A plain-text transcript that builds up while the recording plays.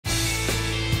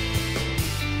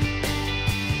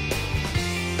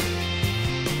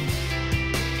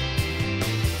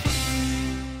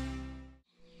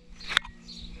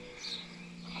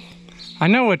I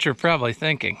know what you're probably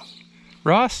thinking.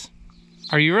 Ross,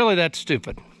 are you really that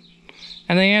stupid?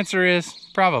 And the answer is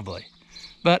probably,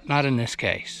 but not in this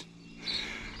case.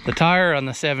 The tire on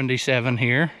the 77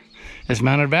 here is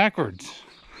mounted backwards.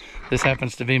 This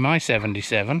happens to be my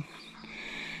 77.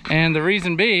 And the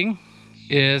reason being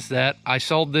is that I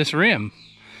sold this rim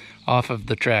off of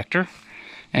the tractor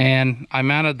and I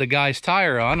mounted the guy's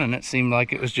tire on, and it seemed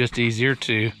like it was just easier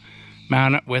to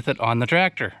mount it with it on the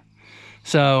tractor.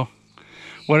 So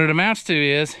what it amounts to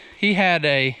is he had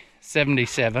a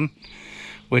 77,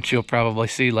 which you'll probably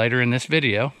see later in this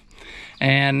video,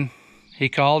 and he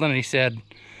called and he said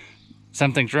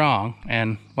something's wrong,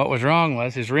 and what was wrong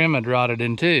was his rim had rotted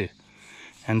in two.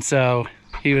 And so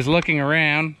he was looking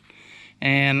around,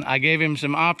 and I gave him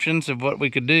some options of what we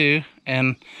could do,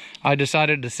 and I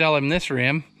decided to sell him this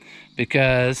rim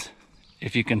because,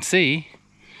 if you can see,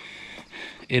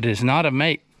 it is not a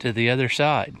mate to the other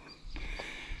side.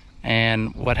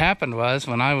 And what happened was,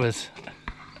 when I was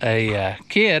a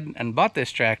kid and bought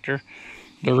this tractor,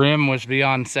 the rim was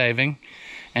beyond saving,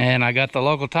 and I got the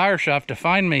local tire shop to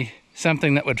find me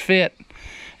something that would fit,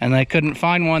 and they couldn't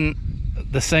find one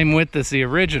the same width as the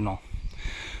original.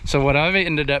 So what I've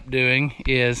ended up doing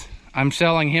is I'm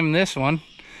selling him this one,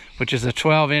 which is a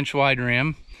 12-inch wide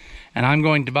rim, and I'm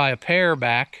going to buy a pair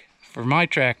back for my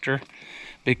tractor,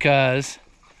 because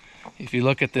if you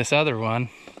look at this other one,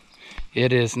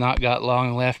 it has not got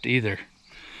long left either.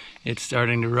 It's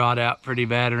starting to rot out pretty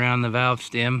bad around the valve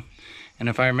stem, and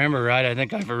if I remember right, I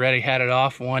think I've already had it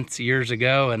off once years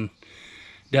ago and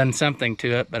done something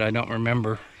to it, but I don't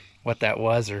remember what that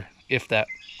was or if that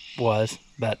was.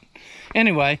 But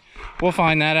anyway, we'll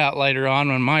find that out later on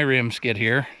when my rims get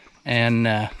here.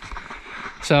 And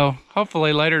so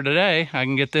hopefully later today I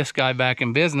can get this guy back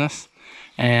in business,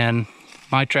 and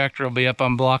my tractor will be up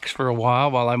on blocks for a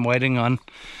while I'm waiting on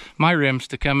my rims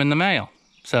to come in the mail.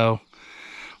 So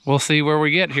we'll see where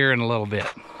we get here in a little bit.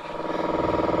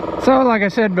 So like I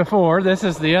said before, this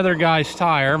is the other guy's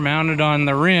tire mounted on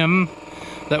the rim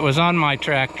that was on my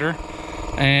tractor,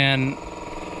 and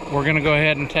we're gonna go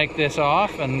ahead and take this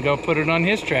off and go put it on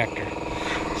his tractor.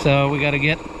 So we gotta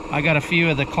get, I got a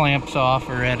few of the clamps off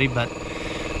already, but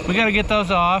we gotta get those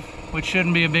off, which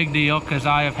shouldn't be a big deal because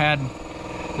I have had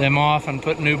them off and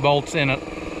put new bolts in it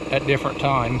at different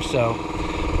times. So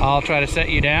I'll try to set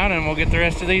you down and we'll get the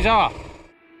rest of these off.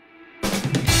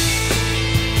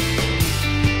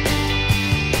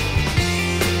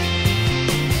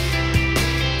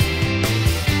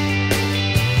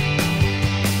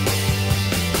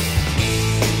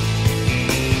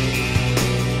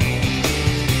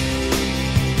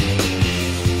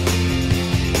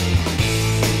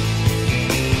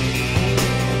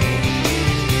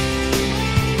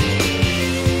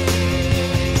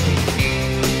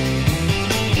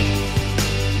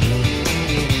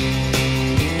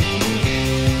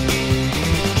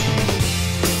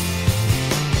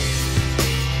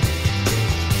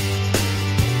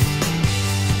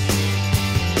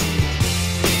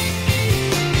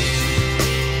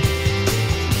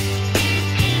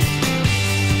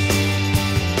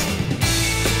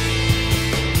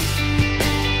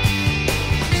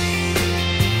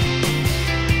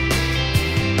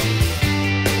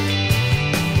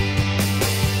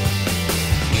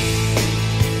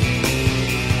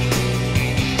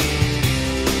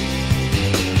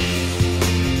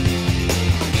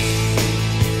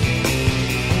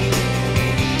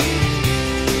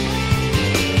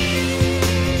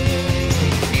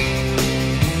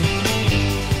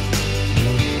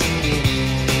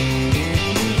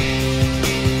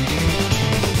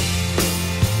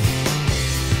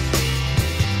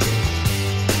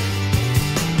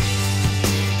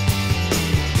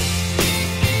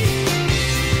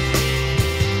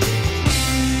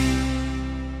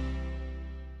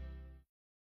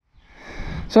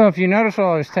 So if you notice while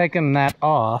I was taking that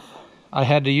off, I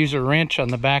had to use a wrench on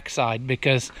the back side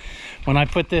because when I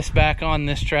put this back on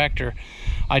this tractor,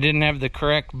 I didn't have the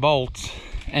correct bolts,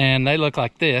 and they look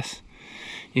like this.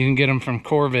 You can get them from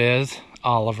Corvez,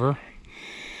 Oliver,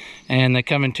 and they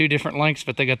come in two different lengths,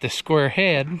 but they got this square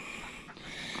head,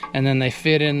 and then they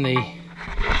fit in the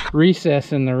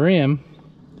recess in the rim,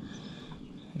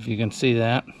 if you can see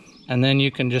that. And then you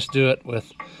can just do it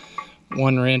with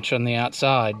one wrench on the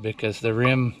outside because the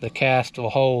rim, the cast will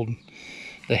hold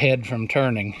the head from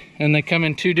turning. And they come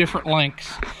in two different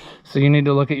lengths, so you need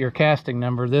to look at your casting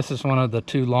number. This is one of the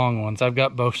two long ones. I've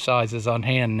got both sizes on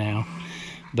hand now,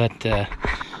 but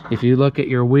if you look at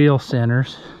your wheel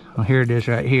centers, well, here it is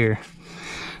right here.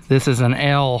 This is an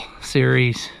L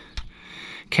series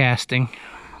casting,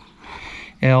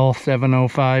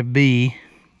 L705B,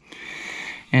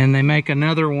 and they make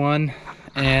another one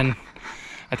and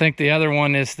I think the other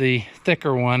one is the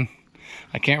thicker one.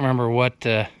 I can't remember what,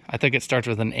 I think it starts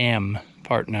with an M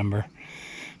part number.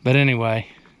 But anyway,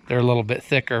 they're a little bit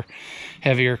thicker,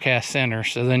 heavier cast center,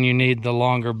 so then you need the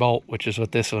longer bolt, which is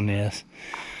what this one is.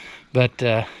 But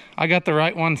I got the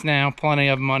right ones now, plenty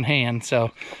of them on hand,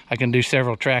 so I can do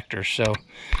several tractors. So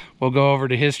we'll go over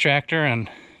to his tractor and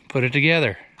put it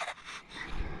together.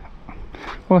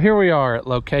 Well, here we are at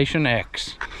location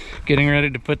X, getting ready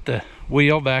to put the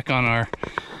wheel back on our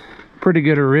pretty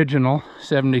good original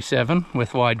 77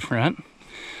 with wide front.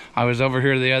 I was over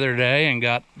here the other day and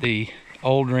got the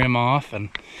old rim off and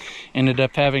ended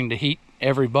up having to heat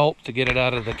every bolt to get it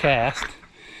out of the cast.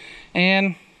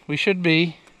 And we should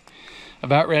be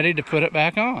about ready to put it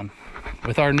back on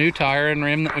with our new tire and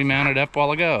rim that we mounted up a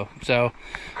while ago. So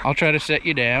I'll try to set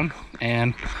you down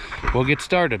and we'll get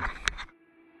started.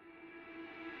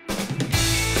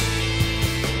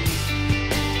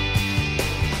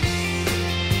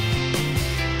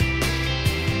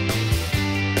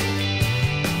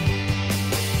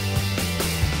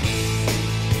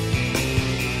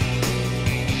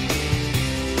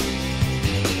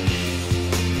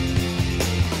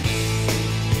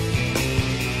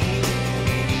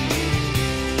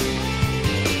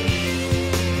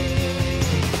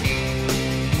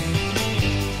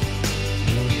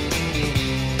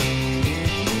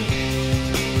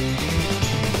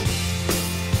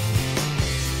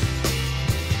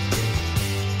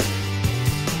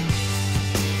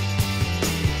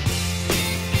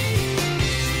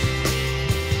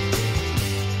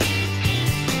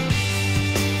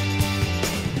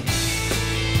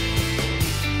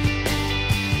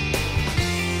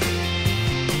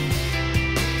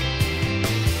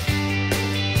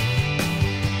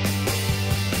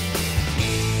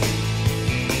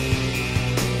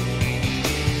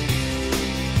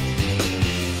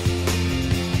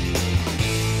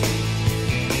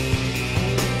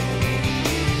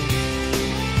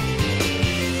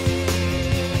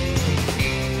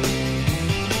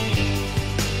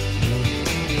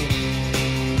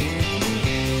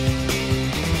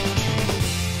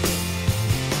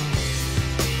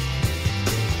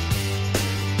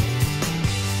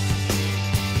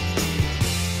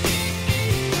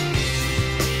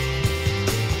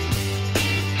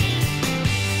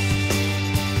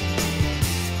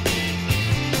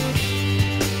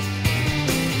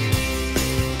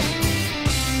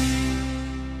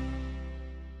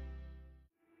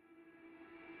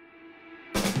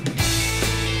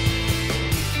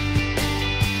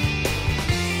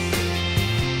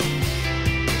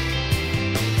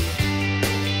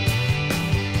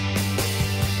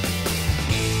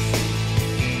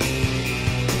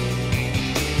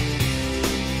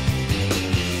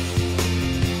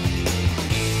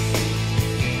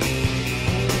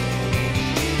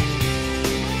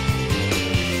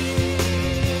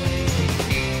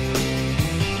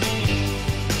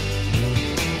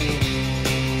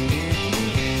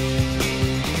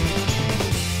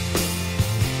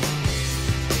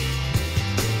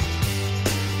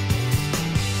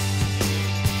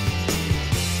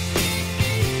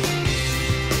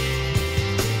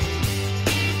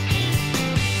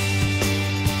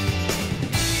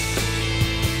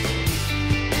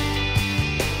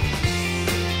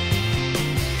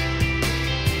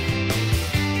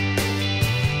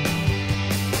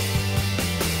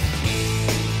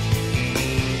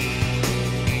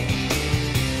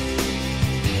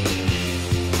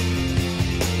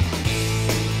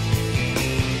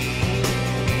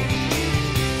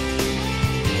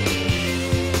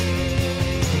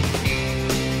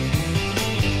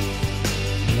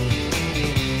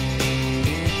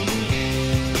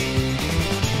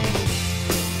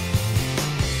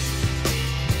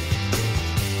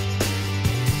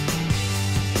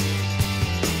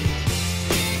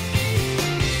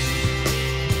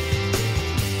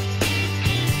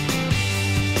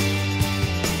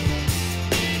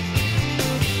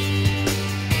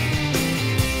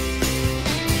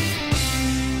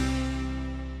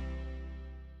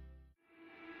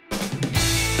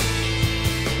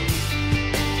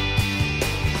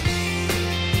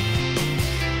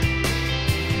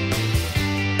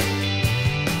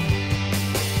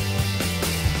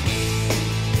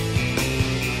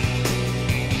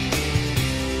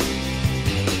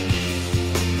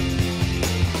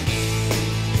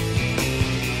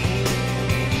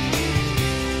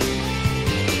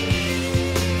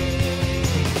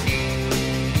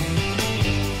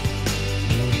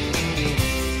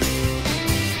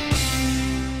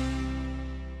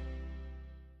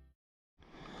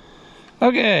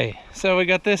 Okay, so we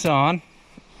got this on,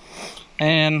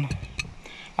 and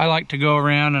I like to go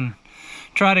around and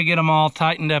try to get them all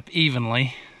tightened up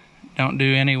evenly. Don't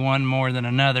do any one more than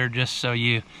another, just so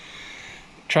you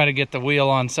try to get the wheel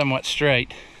on somewhat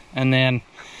straight. And then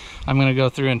I'm going to go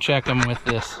through and check them with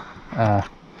this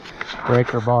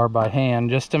breaker bar by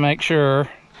hand, just to make sure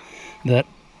that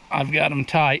I've got them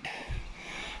tight,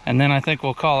 and then I think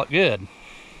we'll call it good.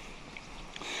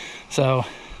 So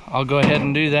I'll go ahead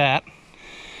and do that,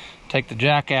 take the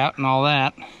jack out and all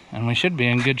that, and we should be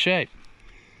in good shape.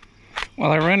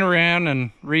 Well, I ran around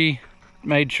and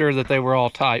made sure that they were all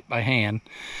tight by hand,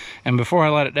 and before I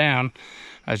let it down,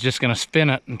 I was just going to spin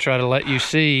it and try to let you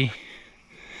see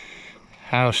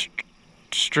how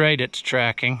straight it's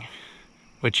tracking,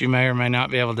 which you may or may not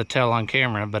be able to tell on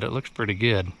camera, but it looks pretty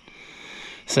good.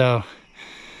 So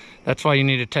that's why you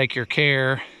need to take your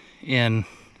care in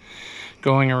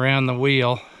going around the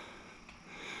wheel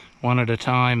one at a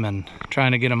time and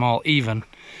trying to get them all even,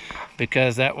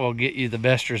 because that will get you the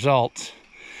best results.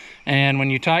 And when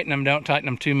you tighten them, don't tighten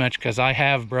them too much, because I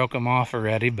have broke them off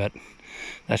already, but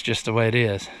that's just the way it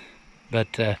is.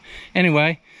 But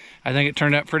anyway, I think it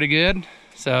turned out pretty good,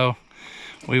 so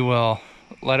we will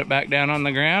let it back down on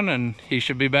the ground and he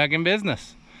should be back in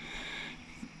business.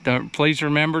 Please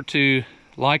remember to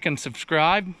like and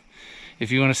subscribe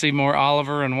if you want to see more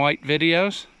Oliver and White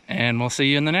videos, and we'll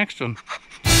see you in the next one.